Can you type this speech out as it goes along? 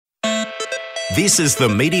This is the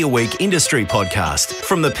Media Week Industry Podcast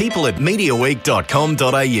from the people at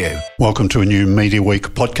MediaWeek.com.au. Welcome to a new Media Week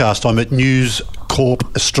podcast. I'm at News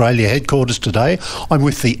Corp Australia headquarters today. I'm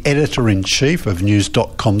with the Editor-in-Chief of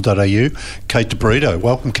News.com.au, Kate De Brito.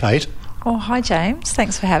 Welcome, Kate. Oh, hi, James.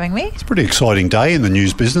 Thanks for having me. It's a pretty exciting day in the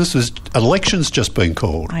news business. There's elections just been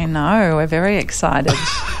called. I know. We're very excited.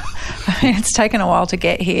 It's taken a while to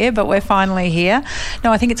get here, but we're finally here.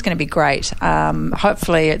 No, I think it's going to be great.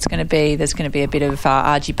 Hopefully there's going to be a bit of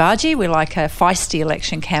argy-bargy. We like a feisty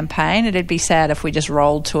election campaign. It'd be sad if we just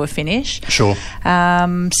rolled to a finish. Sure.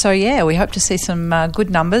 We hope to see some good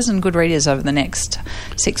numbers and good readers over the next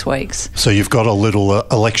 6 weeks. So you've got a little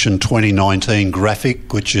election 2019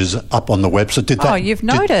 graphic, which is up on the website. You've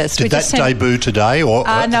noticed. Did that debut today? Or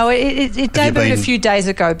no, it debuted a few days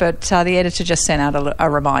ago, but the editor just sent out a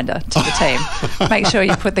reminder to the team. Make sure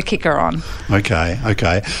you put the kicker on.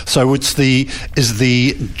 Okay. So is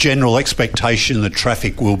the general expectation that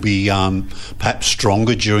traffic will be perhaps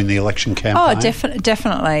stronger during the election campaign? Oh,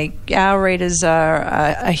 definitely. Our readers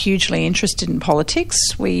are hugely interested in politics.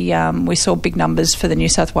 We saw big numbers for the New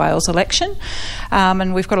South Wales election,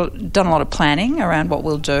 and we've done a lot of planning around what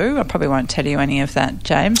we'll do. I probably won't tell you any of that,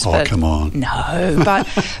 James. Oh, come on. No, but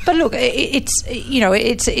look,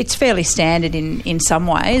 it's fairly standard in some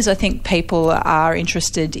ways. I think people are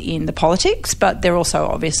interested in the politics, but they're also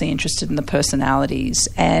obviously interested in the personalities.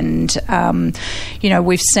 And,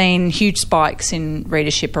 we've seen huge spikes in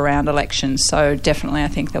readership around elections. So definitely I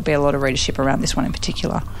think there'll be a lot of readership around this one in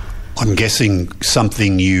particular. I'm guessing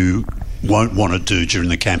something you won't want to do during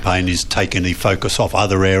the campaign is take any focus off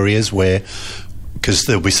other areas because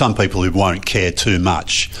there'll be some people who won't care too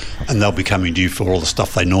much and they'll be coming to you for all the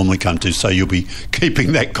stuff they normally come to, so you'll be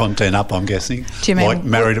keeping that content up, I'm guessing. Do you mean like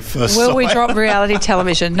Married at First Sight? Will we drop reality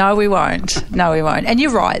television? No, we won't. And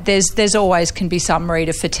you're right, there's always can be some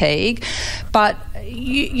reader fatigue, but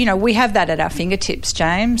we have that at our fingertips,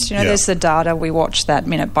 James. There's the data, we watch that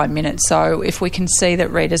minute by minute. So if we can see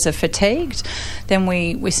that readers are fatigued, then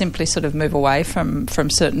we simply sort of move away from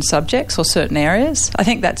certain subjects or certain areas. I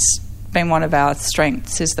think that's been one of our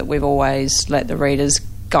strengths, is that we've always let the readers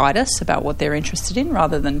guide us about what they're interested in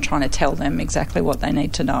rather than trying to tell them exactly what they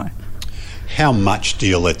need to know. How much do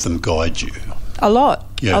you let them guide you? A lot.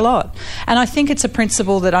 Yeah. A lot. And I think it's a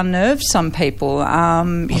principle that unnerves some people. I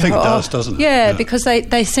think it does, doesn't it? Yeah, because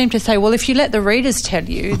they seem to say, well, if you let the readers tell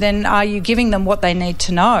you, then are you giving them what they need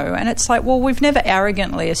to know? And it's like, well, we've never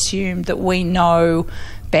arrogantly assumed that we know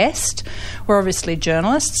best. We're obviously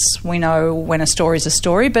journalists. We know when a story is a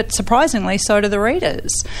story, but surprisingly, so do the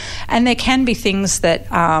readers. And there can be things that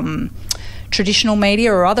traditional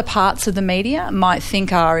media or other parts of the media might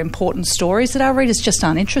think are important stories that our readers just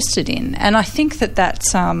aren't interested in. And I think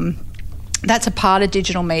that's a part of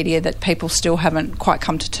digital media that people still haven't quite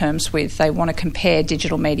come to terms with. They want to compare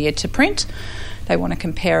digital media to print. They want to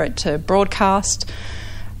compare it to broadcast.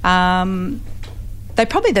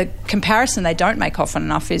 The comparison they don't make often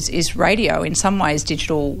enough is radio. In some ways,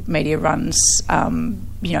 digital media runs,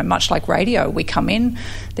 much like radio. We come in,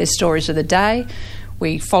 there's stories of the day,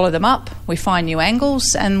 we follow them up, we find new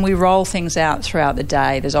angles, and we roll things out throughout the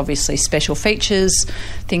day. There's obviously special features,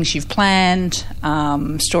 things you've planned,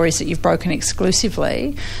 stories that you've broken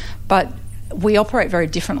exclusively, but we operate very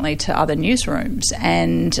differently to other newsrooms,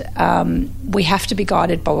 and we have to be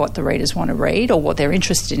guided by what the readers want to read or what they're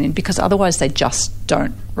interested in, because otherwise they just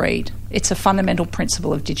don't read. It's a fundamental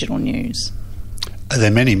principle of digital news. Are there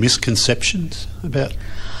many misconceptions about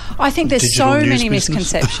I think there's so many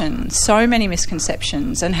misconceptions,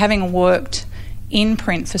 and having worked in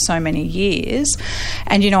print for so many years,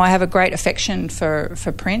 and I have a great affection for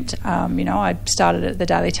print. I started at the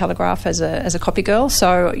Daily Telegraph as a copy girl,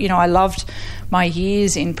 so I loved my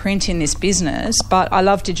years in print in this business, but I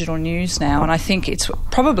love digital news now, and I think it's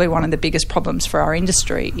probably one of the biggest problems for our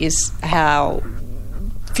industry is how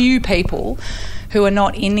few people who are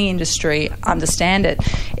not in the industry understand it.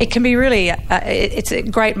 It can be really, it's a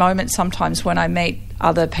great moment sometimes when I meet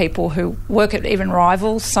other people who work at even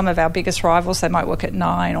rivals, some of our biggest rivals. They might work at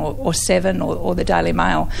 9 or 7 or the Daily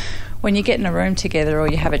Mail. When you get in a room together or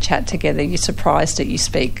you have a chat together, you're surprised that you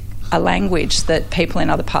speak a language that people in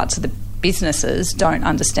other parts of the businesses don't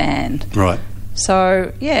understand. Right.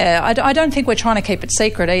 So, I don't think we're trying to keep it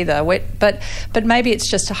secret either, but maybe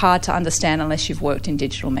it's just hard to understand unless you've worked in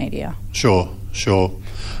digital media. Sure.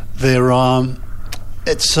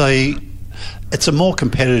 It's a more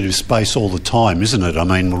competitive space all the time, isn't it? I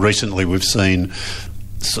mean, recently we've seen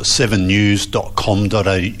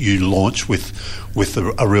 7news.com.au launch with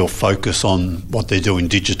a real focus on what they're doing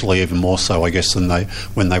digitally, even more so, I guess, than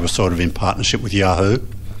when they were sort of in partnership with Yahoo.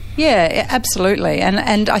 Yeah, absolutely.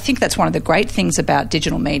 And I think that's one of the great things about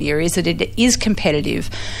digital media is that it is competitive.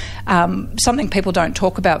 Something people don't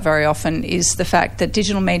talk about very often is the fact that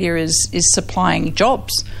digital media is supplying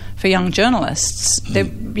jobs for young journalists.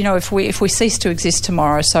 If we cease to exist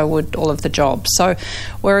tomorrow, so would all of the jobs. So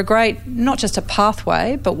we're a great, not just a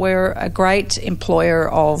pathway, but we're a great employer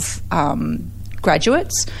of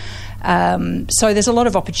graduates. So there's a lot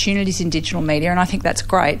of opportunities in digital media, and I think that's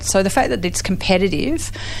great. So the fact that it's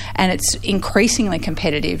competitive and it's increasingly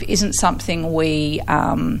competitive isn't something we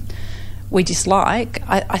dislike.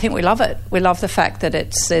 I think we love it. We love the fact that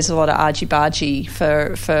there's a lot of argy-bargy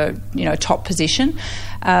for top position.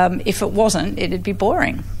 If it wasn't, it'd be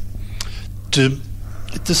boring. Do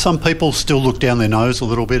some people still look down their nose a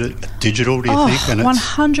little bit at digital, do you think? And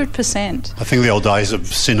 100%. I think the old days of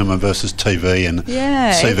cinema versus TV, and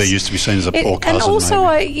TV used to be seen as a poor cousin. And also,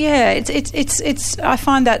 maybe. I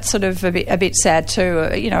find that sort of a bit sad too.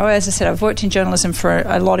 As I said, I've worked in journalism for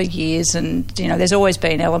a lot of years, and there's always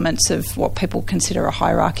been elements of what people consider a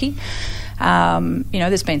hierarchy.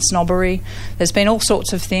 There's been snobbery. There's been all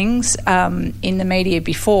sorts of things in the media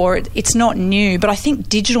before. It's not new, but I think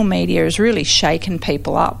digital media has really shaken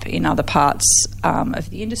people up in other parts of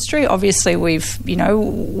the industry. Obviously, we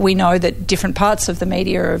know that different parts of the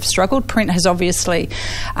media have struggled. Print has obviously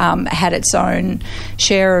had its own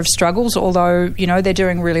share of struggles, although they're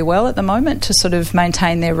doing really well at the moment to sort of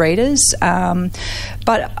maintain their readers.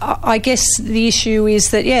 But I guess the issue is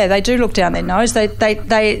that they do look down their nose.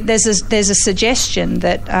 There's a suggestion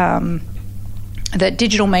that that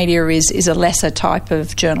digital media is a lesser type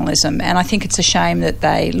of journalism, and I think it's a shame that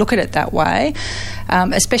they look at it that way,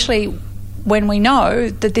 especially when we know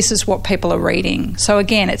that this is what people are reading. So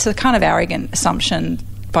again, it's a kind of arrogant assumption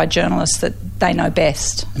by journalists that they know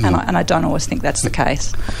best, and I don't always think that's the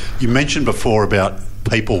case. You mentioned before about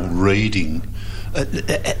people reading.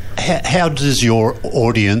 How does your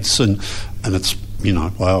audience, and it's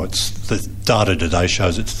it's the data today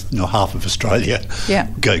shows it's half of Australia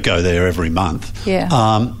go there every month.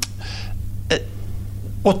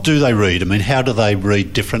 What do they read? I mean, how do they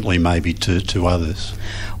read differently maybe to others?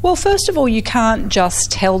 Well, first of all, you can't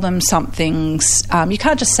just tell them you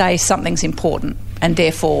can't just say something's important and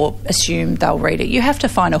therefore assume they'll read it. You have to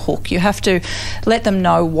find a hook. You have to let them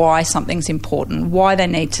know why something's important, why they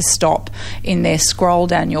need to stop in their scroll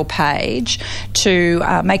down your page to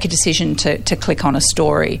make a decision to click on a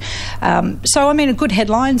story. Good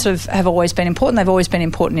headlines have always been important. They've always been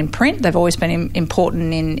important in print. They've always been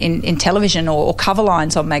important in television or cover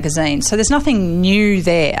lines on magazines. So there's nothing new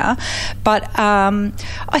there. But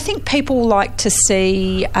I think people like to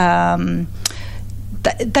see...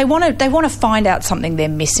 They want to find out something they're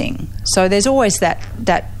missing. So there's always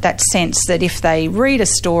that sense that if they read a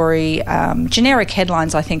story, generic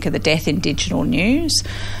headlines I think are the death in digital news.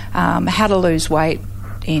 How to lose weight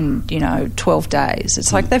in 12 days.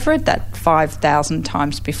 It's like they've read that 5,000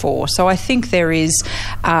 times before. So I think there is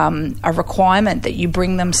a requirement that you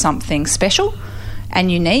bring them something special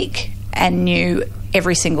and unique and new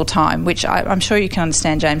every single time, which I'm sure you can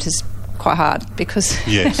understand, James, is quite hard because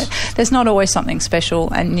there's not always something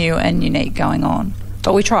special and new and unique going on,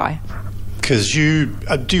 but we try. Because do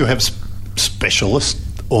you have specialist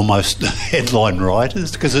almost headline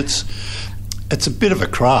writers? Because it's a bit of a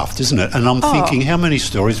craft, isn't it? And I'm thinking, how many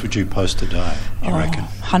stories would you post a day, you reckon?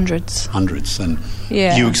 Hundreds. And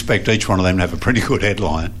you expect each one of them to have a pretty good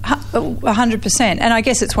headline. 100%. And I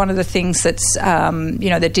guess it's one of the things that's,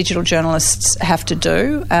 that digital journalists have to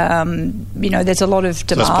do. There's a lot of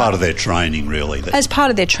demand. So as part of their training, really. As part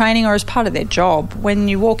of their training or as part of their job. When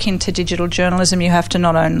you walk into digital journalism, you have to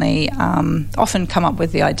not only often come up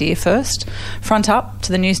with the idea first, front up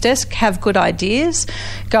to the news desk, have good ideas,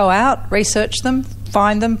 go out, research them,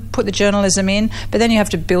 find them, put the journalism in, but then you have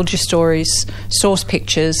to build your stories, source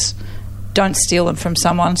pictures, don't steal them from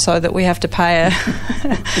someone so that we have to pay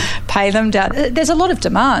them down. There's a lot of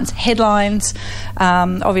demands. Headlines,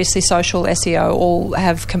 obviously social, SEO, all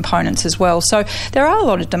have components as well. So there are a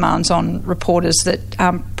lot of demands on reporters that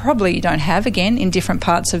probably you don't have, again, in different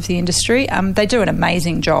parts of the industry. They do an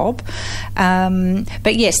amazing job.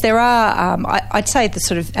 But yes, there are, I'd say the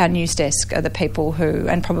sort of our news desk are the people who,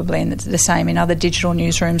 and probably the same in other digital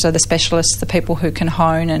newsrooms, are the specialists, the people who can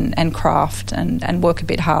hone and craft and work a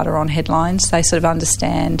bit harder on headlines. They sort of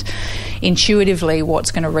understand intuitively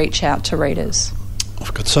what's going to reach out to readers.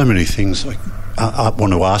 I've got so many things I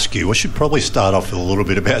want to ask you. We should probably start off with a little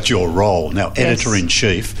bit about your role. Now,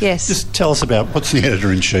 Editor-in-Chief. Yes. Just tell us about what's the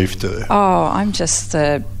Editor-in-Chief do? Oh, I'm just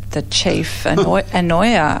the the chief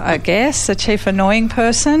annoyer, I guess, the chief annoying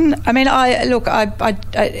person. I mean,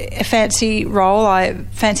 a fancy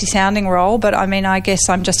sounding role, but I mean, I guess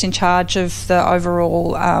I'm just in charge of the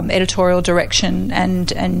overall editorial direction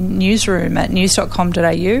and newsroom at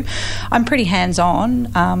news.com.au. I'm pretty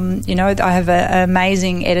hands-on. I have an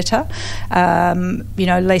amazing editor,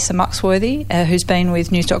 Lisa Muxworthy, who's been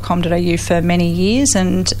with news.com.au for many years,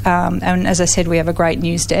 and as I said, we have a great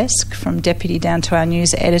news desk from deputy down to our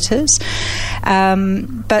news editors. I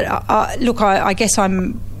guess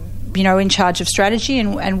I'm in charge of strategy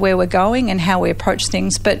and where we're going and how we approach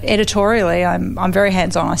things. But editorially, I'm very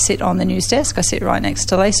hands-on. I sit on the news desk. I sit right next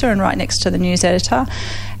to Lisa and right next to the news editor,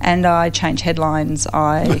 and I change headlines.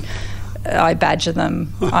 I badger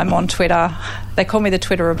them. I'm on Twitter. They called me the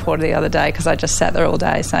Twitter reporter the other day because I just sat there all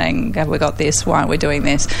day saying, have we got this? Why aren't we doing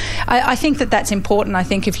this? I think that's important. I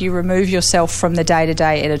think if you remove yourself from the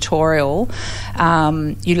day-to-day editorial,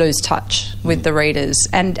 you lose touch with the readers.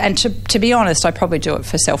 And to be honest, I probably do it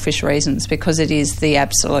for selfish reasons because it is the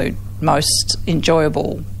absolute most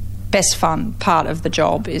enjoyable, best fun part of the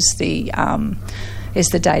job is the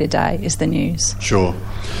day-to-day, is the news. Sure.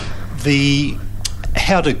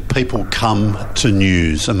 How do people come to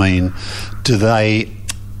news? I mean,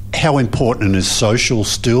 how important is social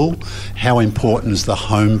still? How important is the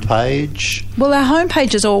homepage? Well, our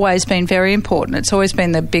homepage has always been very important. It's always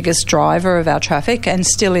been the biggest driver of our traffic and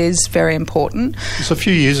still is very important. So a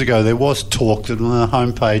few years ago there was talk that the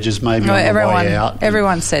homepage is maybe on the way out.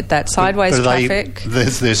 Everyone said that. Sideways traffic.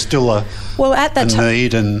 There's still a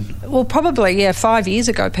need and... Well, probably, 5 years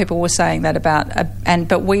ago people were saying that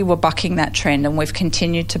but we were bucking that trend and we've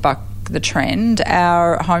continued to buck the trend.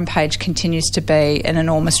 Our homepage continues to be an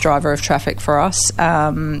enormous driver of traffic for us.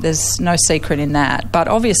 There's no secret in that. But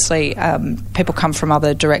obviously, people come from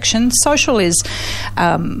other directions. Social is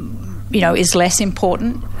less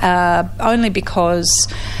important, only because,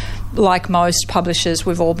 like most publishers,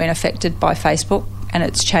 we've all been affected by Facebook and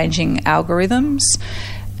its changing algorithms.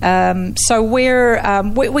 So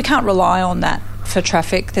we can't rely on that for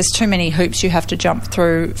traffic. There's too many hoops you have to jump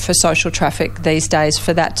through for social traffic these days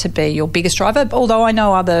for that to be your biggest driver. Although I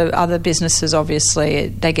know other businesses, obviously,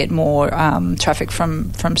 they get more traffic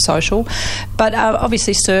from social. But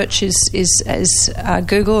obviously, search is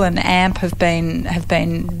Google and AMP have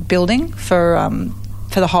been building for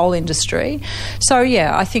the whole industry. So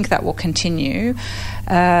I think that will continue.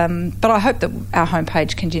 But I hope that our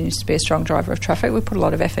homepage continues to be a strong driver of traffic. We put a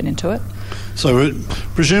lot of effort into it. So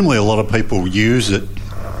presumably a lot of people use it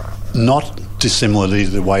not dissimilarly to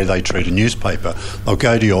the way they treat a newspaper. They'll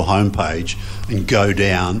go to your homepage and go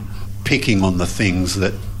down picking on the things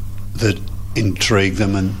that intrigue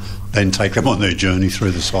them and then take them on their journey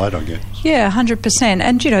through the site, I guess. Yeah, 100%.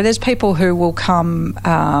 And, there's people who will come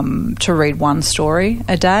to read one story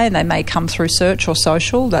a day and they may come through search or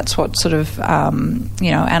social. That's what sort of,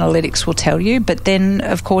 analytics will tell you. But then,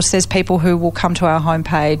 of course, there's people who will come to our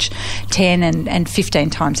homepage 10 and 15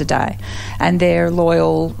 times a day. And they're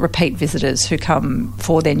loyal, repeat visitors who come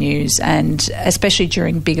for their news. And especially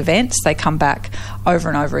during big events, they come back over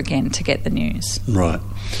and over again to get the news. Right.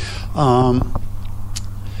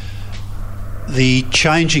 The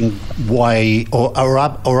changing way, or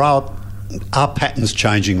are patterns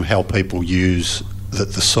changing how people use the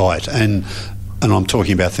site? And I'm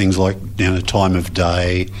talking about things like time of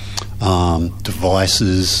day,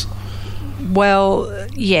 devices. Well,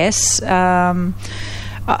 yes.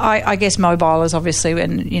 I guess mobile is obviously,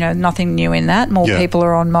 and nothing new in that. More people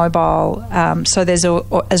are on mobile, so there's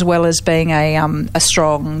as well as being a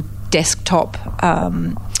strong desktop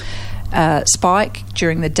spike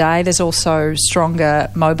during the day. There's also stronger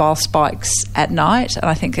mobile spikes at night, and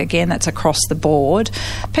I think again that's across the board.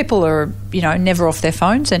 People are never off their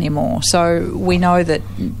phones anymore, so we know that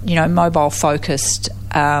mobile focused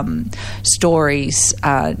stories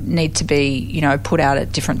need to be put out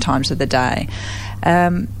at different times of the day.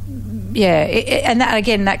 And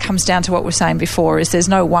that comes down to what we were saying before, is there's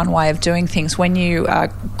no one way of doing things. When you are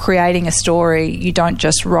creating a story, you don't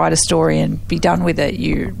just write a story and be done with it.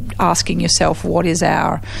 You're asking yourself, what is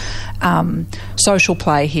our social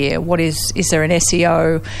play here? Is there an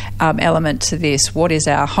SEO element to this? What is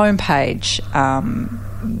our homepage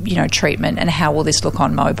treatment, and how will this look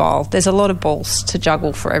on mobile? There's a lot of balls to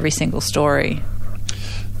juggle for every single story.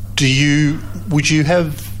 Would you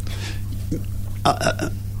have...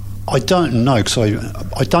 I don't know, because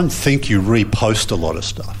I don't think you repost a lot of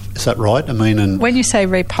stuff. Is that right? I mean, and when you say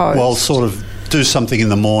repost, well, sort of do something in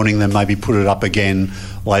the morning, then maybe put it up again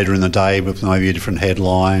later in the day with maybe a different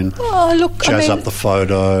headline. Oh, look, jazz up the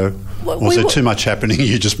photo. Was there too much happening?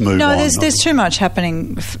 You just move on? No, there's too much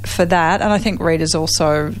happening for that, and I think readers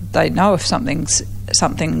also, they know if something's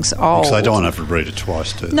old. Because they don't want to have to read it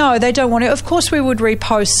twice, do they? No, they don't want to. Of course, we would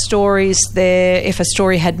repost stories there. If a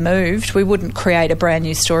story had moved, we wouldn't create a brand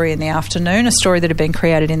new story in the afternoon, a story that had been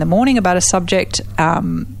created in the morning about a subject,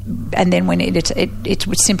 and then when it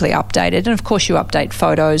was simply updated. And of course, you update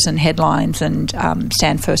photos and headlines and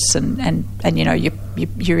stand-firsts and you know,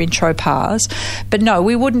 your intro pars. But no,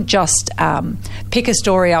 we wouldn't just pick a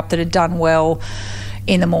story up that had done well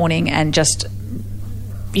in the morning and just,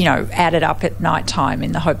 you know, add it up at night time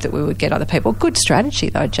in the hope that we would get other people. Good strategy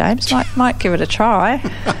though, James. Might give it a try.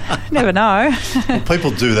 Never know. Well,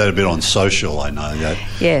 people do that a bit on social, I know. That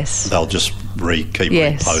yes. They'll just keep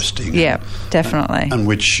reposting. Yeah, definitely. And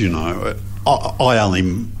which, you know, I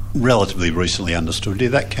only relatively recently understood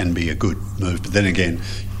that can be a good move. But then again,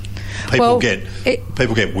 people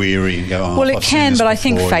get weary and go, well, it can, but I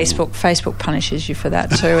think Facebook punishes you for that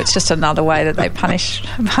too. It's just another way that they punish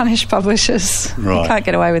publishers. Right. You can't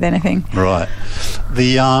get away with anything. Right.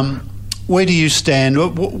 Where do you stand?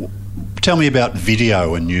 Tell me about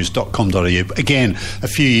video and news.com.au. Again, a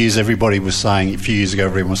few years ago, everyone was saying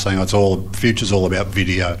future's all about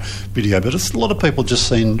video. But it's a lot of people just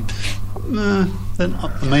seem. Me,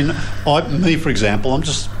 for example,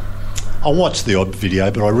 I watch the odd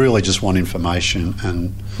video, but I really just want information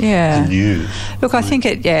and news. Look, I think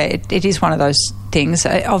it is one of those things.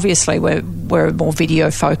 Obviously, we're a more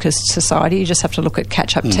video-focused society. You just have to look at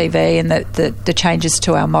catch-up TV and the changes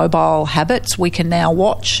to our mobile habits. We can now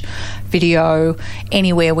watch video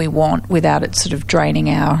anywhere we want without it sort of draining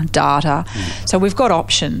our data. So we've got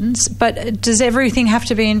options. But does everything have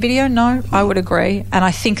to be in video? No, I would agree. And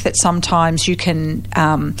I think that sometimes you can...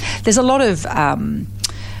 there's a lot of...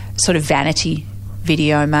 sort of vanity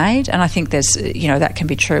video made, and I think there's, you know, that can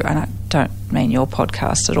be true, and I don't mean your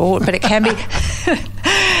podcast at all, but it can be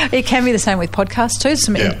it can be the same with podcasts too.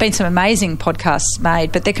 There's been some amazing podcasts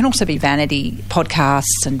made, but there can also be vanity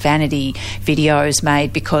podcasts and vanity videos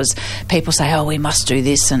made because people say, oh, we must do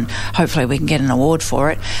this and hopefully we can get an award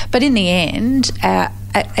for it. But in the end,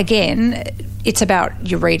 again, it's about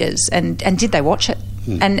your readers and did they watch it?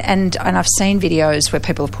 And I've seen videos where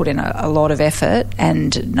people have put in a lot of effort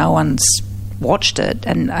and no one's watched it,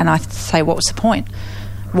 and I say, what was the point?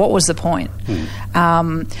 What was the point?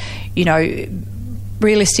 You know,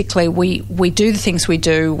 realistically, we do the things we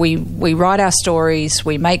do. We write our stories,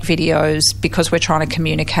 we make videos because we're trying to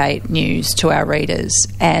communicate news to our readers.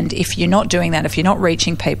 And if you're not doing that, if you're not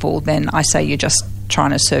reaching people, then I say you're just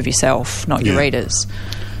trying to serve yourself, not your readers.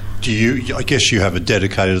 I guess you have a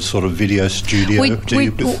dedicated sort of video studio?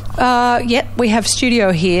 We have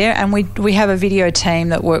studio here, and we have a video team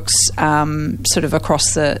that works sort of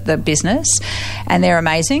across the business, and they're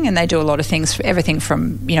amazing, and they do a lot of things, everything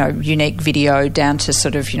from, you know, unique video down to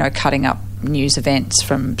sort of, you know, cutting up news events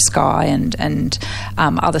from Sky and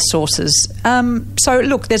other sources. So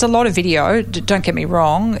look, there's a lot of video. Don't get me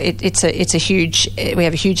wrong. It's a huge. We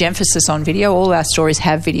have a huge emphasis on video. All our stories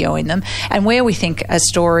have video in them, and where we think a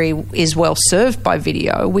story is well served by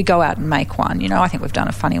video, we go out and make one. You know, I think we've done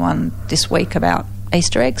a funny one this week about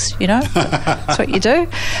Easter eggs, you know. That's what you do.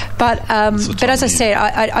 But as I said,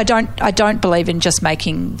 I don't believe in just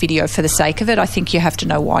making video for the sake of it. I think you have to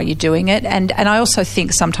know why you're doing it, and I also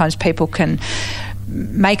think sometimes people can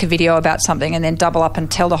make a video about something and then double up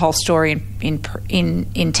and tell the whole story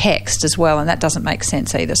in text as well, and that doesn't make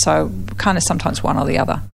sense either. So kind of sometimes one or the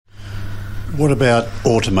other. What about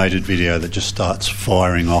automated video that just starts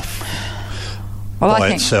firing off by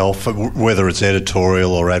itself, whether it's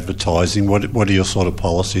editorial or advertising? What are your sort of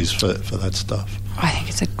policies for that stuff? I think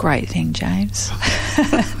it's a great thing, James.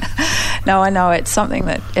 No, I know it's something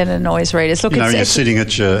that it annoys readers. Look, you're sitting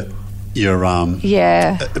at your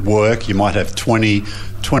at work. You might have 20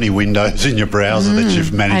 windows in your browser that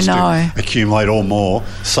you've managed to accumulate or more.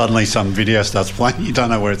 Suddenly, some video starts playing. You don't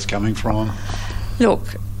know where it's coming from.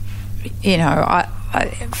 Look, you know, I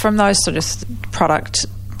from those sort of product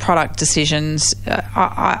decisions,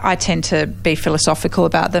 I tend to be philosophical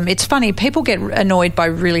about them. It's funny, people get annoyed by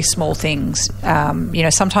really small things. You know,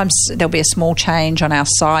 sometimes there'll be a small change on our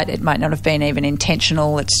site. It might not have been even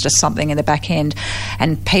intentional. It's just something in the back end.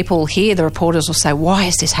 And people here, the reporters will say, why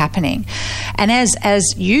is this happening? And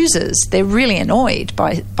as users, they're really annoyed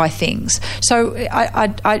by things. So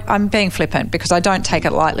I'm being flippant because I don't take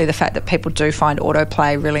it lightly, the fact that people do find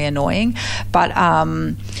autoplay really annoying. But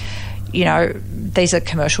you know, these are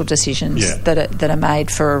commercial decisions that are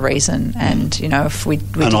made for a reason, and you know, if we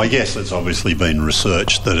I guess it's obviously been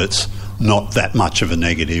researched that it's not that much of a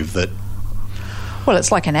negative. That Well,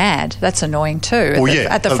 it's like an ad. That's annoying too.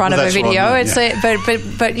 At the front of a video.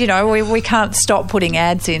 But you know, we can't stop putting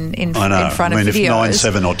ads in front of videos. If 9,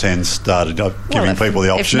 7 or 10 started giving people the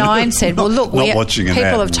option. If 9 said, well, look,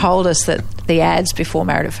 people have told us that the ads before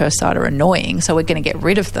Married at First Sight are annoying, so we're going to get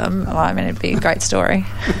rid of them. Well, I mean, it'd be a great story.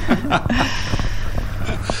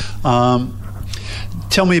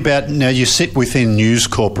 Tell me about, now you sit within News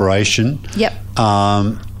Corporation. Yep.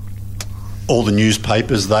 All the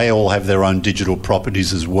newspapers, they all have their own digital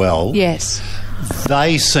properties as well. Yes.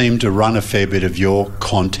 They seem to run a fair bit of your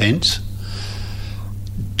content.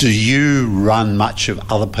 Do you run much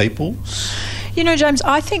of other people's? You know, James,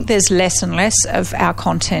 I think there's less and less of our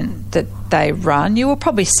content that they run. You will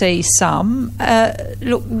probably see some.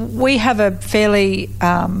 Look, we have a fairly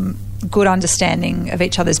good understanding of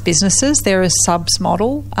each other's businesses. They're a subs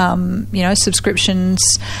model. You know, subscriptions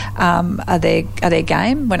are their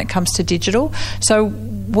game when it comes to digital. So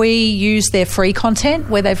we use their free content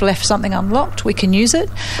where they've left something unlocked. We can use it,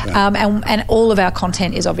 and all of our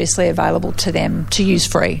content is obviously available to them to use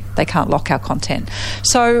free. They can't lock our content,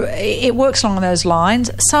 so it works along those lines.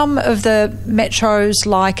 Some of the metros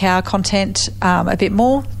like our content a bit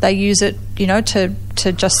more. They use it, you know, to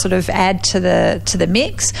just sort of add to the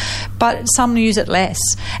mix, but some use it less,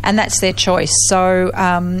 and that's their choice. So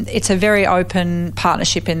it's a very open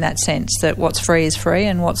partnership in that sense, that what's free is free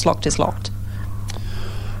and what's locked is locked.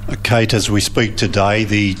 Kate, as we speak today,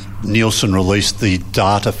 the Nielsen released the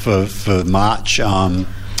data for March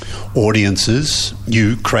audiences.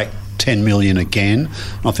 You cracked 10 million again.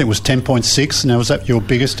 I think it was 10.6. Now, was that your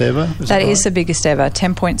biggest ever? That is the biggest ever.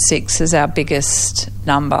 10.6 is our biggest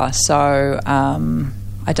number. So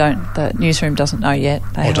the newsroom doesn't know yet.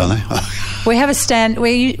 Don't they? We have a stand.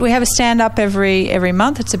 We have a stand up every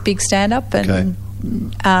month. It's a big stand up, and okay.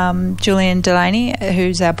 Julian Delaney,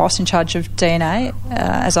 who's our boss in charge of DNA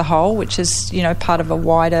as a whole, which is, you know, part of a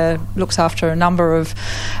wider, looks after a number of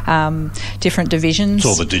different divisions. It's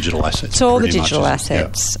all the digital assets. It's all the digital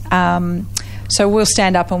assets. Yeah. So we'll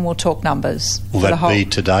stand up and we'll talk numbers. Will that be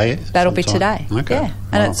today? That'll be today. Okay. Yeah,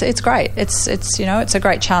 and it's great. It's you know, it's a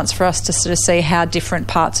great chance for us to sort of see how different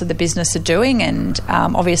parts of the business are doing, and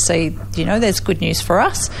obviously, you know, there's good news for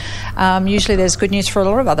us. Usually, there's good news for a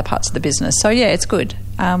lot of other parts of the business. So yeah, it's good.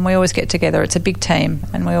 We always get together. It's a big team,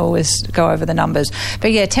 and we always go over the numbers.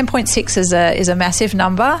 But yeah, 10.6 is a massive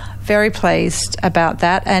number. Very pleased about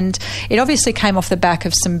that, and it obviously came off the back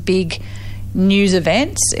of some big news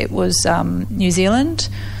events. It was New Zealand.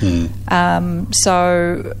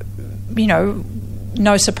 So, you know,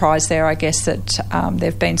 no surprise there, I guess, that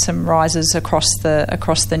there have been some rises across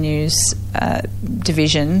the news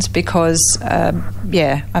divisions because, I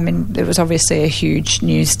mean, it was obviously a huge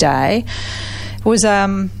news day. It was, I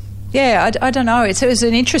don't know. It was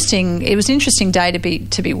an interesting day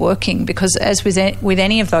to be working, because as with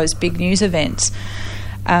any of those big news events,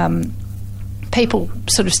 people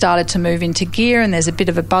sort of started to move into gear, and there's a bit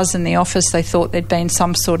of a buzz in the office. They thought there'd been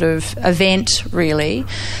some sort of event, really.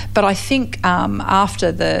 But I think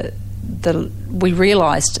after we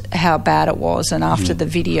realised how bad it was, and after the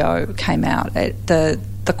video came out, the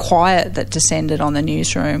quiet that descended on the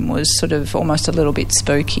newsroom was sort of almost a little bit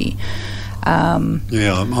spooky. I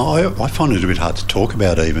find it a bit hard to talk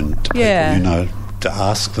about, even to people, you know, to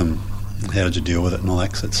ask them, how did you deal with it and all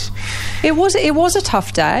that? It was a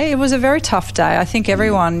tough day. It was a very tough day. I think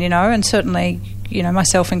everyone, you know, and certainly, you know,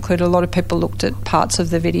 myself included, a lot of people looked at parts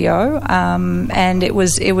of the video, and it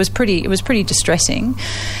was pretty distressing.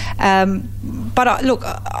 But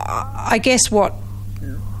I guess what,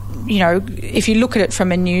 you know, if you look at it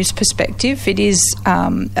from a news perspective, it is,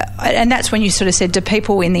 and that's when you sort of said, do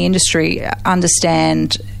people in the industry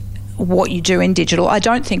understand what you do in digital? I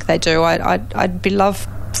don't think they do. I'd be love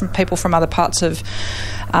from people from other parts of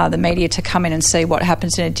the media to come in and see what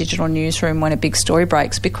happens in a digital newsroom when a big story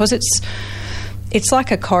breaks, because it's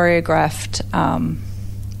like a choreographed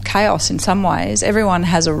chaos in some ways. Everyone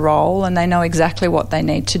has a role and they know exactly what they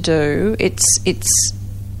need to do.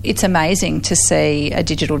 It's amazing to see a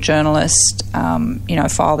digital journalist, you know,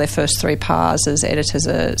 file their first 3 pars as editors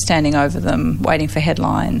are standing over them, waiting for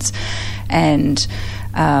headlines, and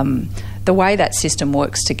the way that system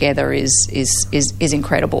works together is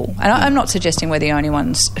incredible. And I'm not suggesting we're the only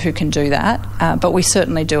ones who can do that, but we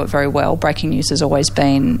certainly do it very well. Breaking news has always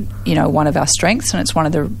been, you know, one of our strengths, and it's one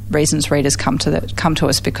of the reasons readers come to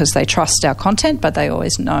us, because they trust our content, but they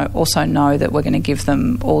always also know that we're going to give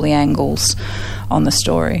them all the angles on the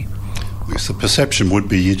story. Because the perception would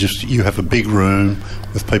be you have a big room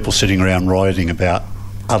with people sitting around writing about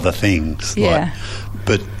other things,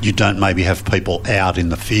 but you don't maybe have people out in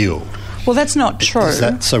the field. Well, that's not true. Is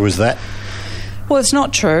that? Well, it's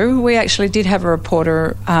not true. We actually did have a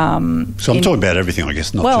reporter. So I'm talking about everything, I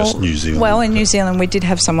guess, not just New Zealand. Well, in New Zealand, we did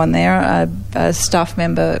have someone there, a staff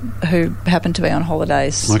member who happened to be on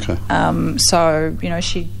holidays. Okay. So,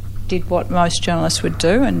 she did what most journalists would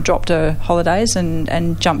do and dropped her holidays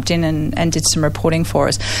and jumped in and did some reporting for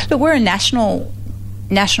us. Look, we're a national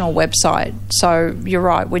website, so you're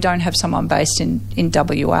right, we don't have someone based in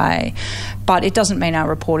WA, but it doesn't mean our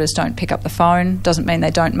reporters don't pick up the phone, doesn't mean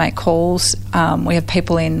they don't make calls. We have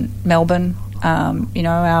people in Melbourne.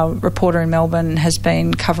 Our reporter in Melbourne has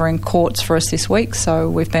been covering courts for us this week, so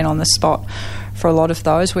we've been on the spot for a lot of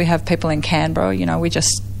those. We have people in Canberra. We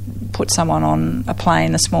just put someone on a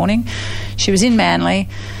plane this morning. She was in Manly,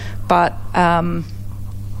 but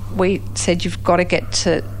we said you've got to get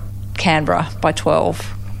to Canberra by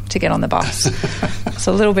 12 to get on the bus. It's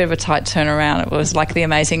a little bit of a tight turnaround. It was like the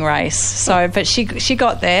Amazing Race. So, but she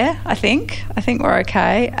got there, I think. I think we're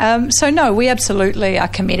okay. So, no, we absolutely are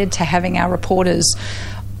committed to having our reporters,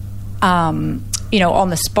 on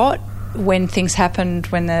the spot when things happened,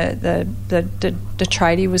 when the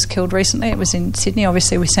tradie was killed recently. It was in Sydney.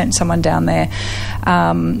 Obviously, we sent someone down there.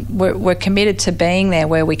 We're committed to being there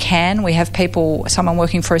where we can. We have someone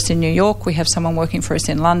working for us in New York. We have someone working for us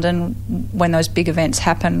in London. When those big events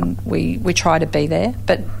happen, we try to be there.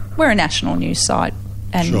 But we're a national news site.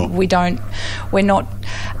 And sure. we're not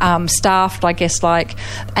staffed, I guess, like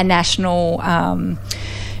a national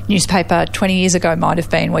newspaper 20 years ago might have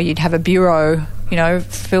been, where you'd have a bureau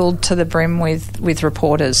filled to the brim with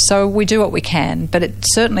reporters. So we do what we can, but it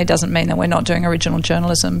certainly doesn't mean that we're not doing original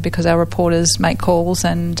journalism, because our reporters make calls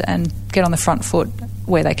and get on the front foot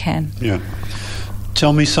where they can. Yeah.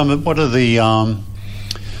 Tell me what are the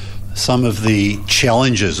some of the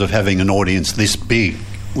challenges of having an audience this big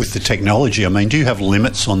with the technology? I mean, do you have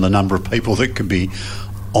limits on the number of people that could be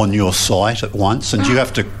on your site at once, and do you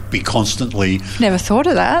have to be constantly never thought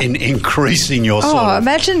of that increasing your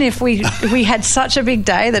imagine if we had such a big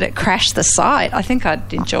day that it crashed the site. I think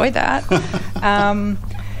I'd enjoy that.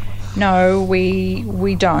 No,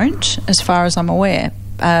 we don't, as far as I'm aware.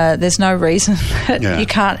 There's no reason that you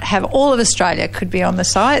can't have all of Australia could be on the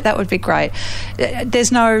site. That would be great.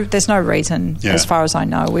 There's no reason, as far as I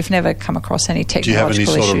know. We've never come across any technological issues.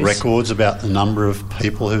 Do you have any sort of records about the number of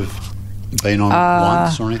people who've been on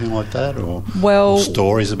once or anything like that, or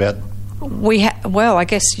stories about? I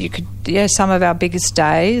guess you could. Yeah, some of our biggest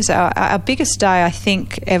days. Our biggest day, I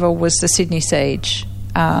think, ever was the Sydney siege.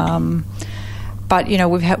 But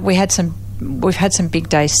we've had some big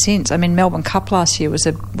days since. I mean, Melbourne Cup last year was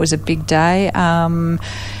a big day.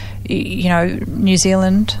 New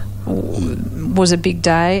Zealand was a big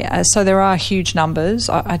day. So there are huge numbers.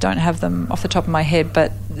 I don't have them off the top of my head,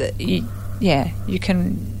 but you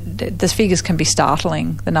can. The figures can be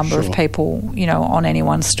startling, the number of people, on any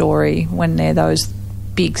one story, when they're those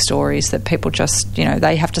big stories that people just,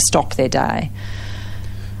 they have to stop their day.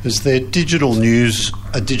 Is there a digital news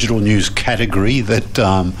category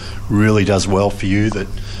that really does well for you, that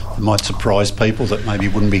might surprise people, that maybe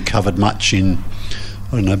wouldn't be covered much in,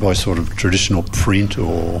 by sort of traditional print,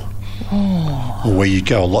 or where you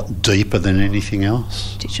go a lot deeper than anything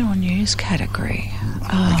else? Digital news category.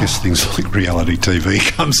 I guess things like reality TV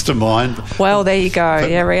comes to mind. Well, there you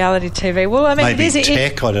go. Reality TV. Well, I mean, maybe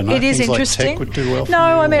tech. I don't know. It is things interesting. like tech would do well. No,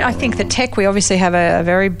 I mean, I think the tech. We obviously have a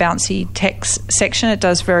very bouncy tech section. It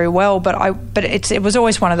does very well, but it was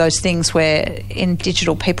always one of those things where in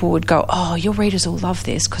digital people would go, "Oh, your readers will love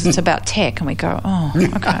this because it's about tech," and we go, "Oh,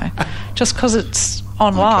 okay." Just because it's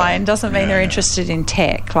online doesn't mean they're interested in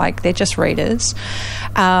tech. Like, they're just readers.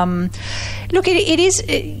 Look, it is,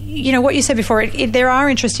 what you said before. There are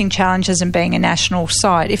interesting challenges in being a national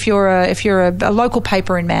site. If you're a local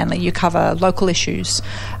paper in Manly, you cover local issues.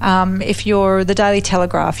 If you're the Daily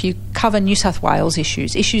Telegraph, you cover New South Wales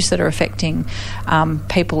issues that are affecting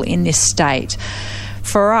people in this state.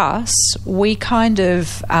 For us, we kind of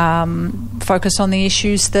focus on the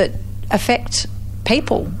issues that affect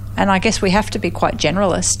people. And I guess we have to be quite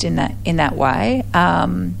generalist in that way.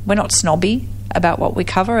 We're not snobby about what we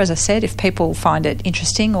cover. As I said, if people find it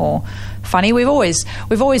interesting or funny, we've always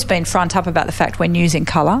been front up about the fact we're news in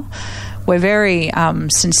colour. We're very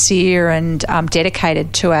sincere and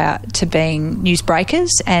dedicated to being newsbreakers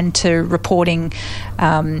and to reporting,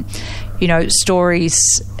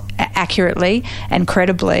 stories accurately and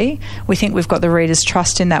credibly. We think we've got the reader's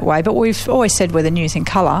trust in that way, but we've always said we're the news in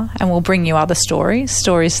colour, and we'll bring you other stories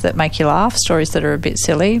that make you laugh, stories that are a bit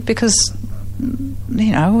silly, because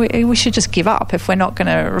we should just give up if we're not going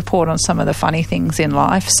to report on some of the funny things in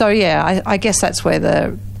life. So I guess that's where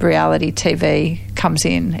the reality TV comes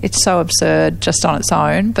in. It's so absurd just on its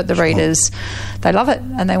own, but the readers, they love it,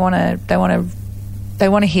 and they want to They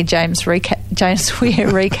want to hear James Weir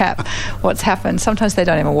recap what's happened. Sometimes they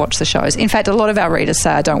don't even watch the shows. In fact, a lot of our readers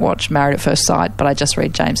say I don't watch Married at First Sight, but I just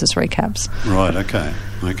read James's recaps. Right, okay.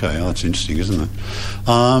 Oh, that's interesting, isn't it?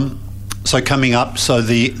 So coming up,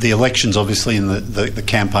 the elections obviously and the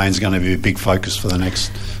campaign's going to be a big focus for the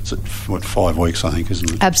next, 5 weeks, I think,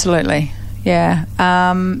 isn't it? Absolutely. Yeah.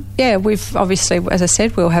 We've obviously, as I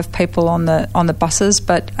said, we'll have people on the buses,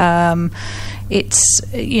 but it's,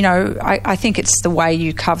 I think it's the way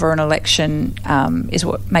you cover an election is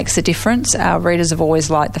what makes the difference. Our readers have always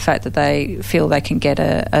liked the fact that they feel they can get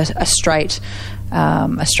a straight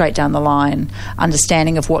down the line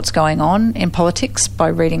understanding of what's going on in politics by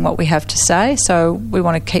reading what we have to say. So we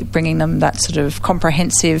want to keep bringing them that sort of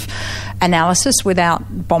comprehensive analysis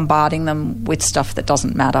without bombarding them with stuff that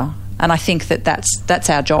doesn't matter. And I think that's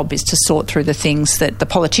our job, is to sort through the things that the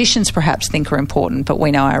politicians perhaps think are important, but we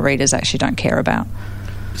know our readers actually don't care about.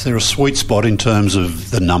 Is there a sweet spot in terms of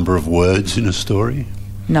the number of words in a story?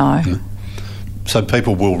 No. So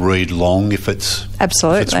people will read long if it's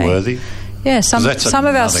worthy? Yeah, some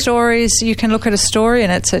of our stories, you can look at a story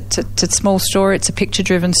and it's a small story, it's a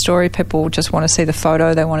picture-driven story. People just want to see the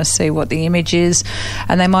photo, they want to see what the image is,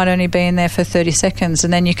 and they might only be in there for 30 seconds.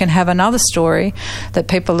 And then you can have another story that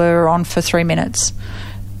people are on for 3 minutes.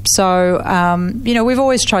 So, we've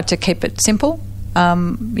always tried to keep it simple.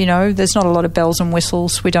 There's not a lot of bells and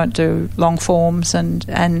whistles. We don't do long forms, and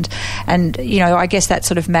I guess that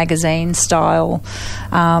sort of magazine style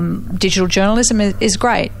digital journalism is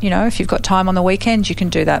great. If you've got time on the weekend, you can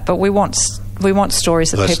do that. But we want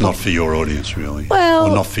stories that that's people. That's not for your audience, really. Well,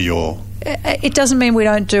 or not for your. It doesn't mean we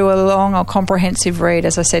don't do a long or comprehensive read.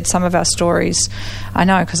 As I said, some of our stories, I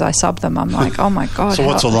know because I sub them. I'm like, oh my God. So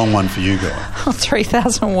what's a long one for you guys?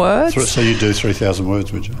 3,000 words. So you do 3,000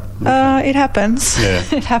 words, would you? Okay. It happens. Yeah.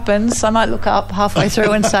 It happens. I might look up halfway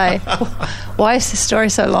through and say, why is this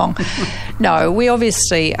story so long? No, we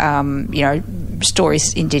obviously,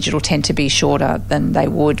 stories in digital tend to be shorter than they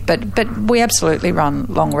would, but we absolutely run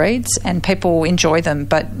long reads and people enjoy them.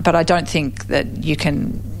 But I don't think that you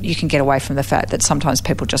can get away from the fact that sometimes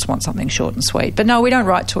people just want something short and sweet. But no, we don't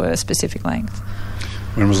write to a specific length.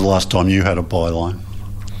 When was the last time you had a byline?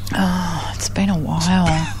 Oh, it's been a while.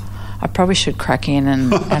 I probably should crack in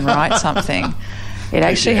and write something. It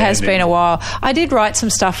actually has been a while. I did write some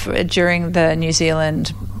stuff during the New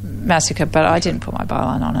Zealand massacre, but I didn't put my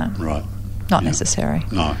byline on it. Right. Not necessary.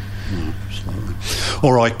 No, absolutely.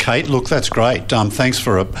 All right, Kate, look, that's great. Thanks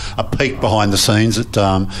for a peek behind the scenes at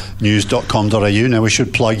news.com.au. Now, we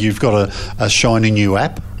should plug, you've got a shiny new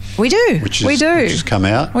app. We do. Which has come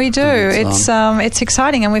out. We do. It's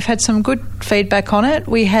exciting, and we've had some good feedback on it.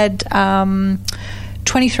 We had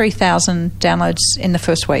 23,000 downloads in the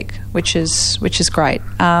first week, which is great.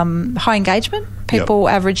 High engagement. People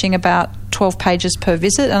averaging about 12 pages per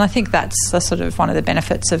visit, and I think that's the sort of one of the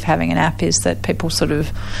benefits of having an app, is that people sort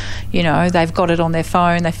of, they've got it on their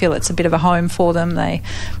phone, they feel it's a bit of a home for them, they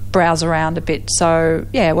browse around a bit. So,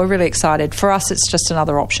 we're really excited. For us, it's just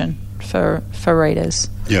another option for readers.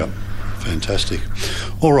 Yeah, fantastic.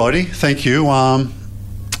 All righty, thank you.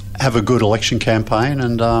 Have a good election campaign,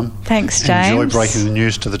 and thanks, James. Enjoy breaking the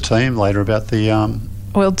news to the team later about the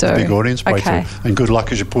will do. The big audience breakthrough. Okay. And good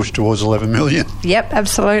luck as you push towards 11 million. Yep,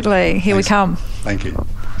 absolutely. Here we come. Thank you.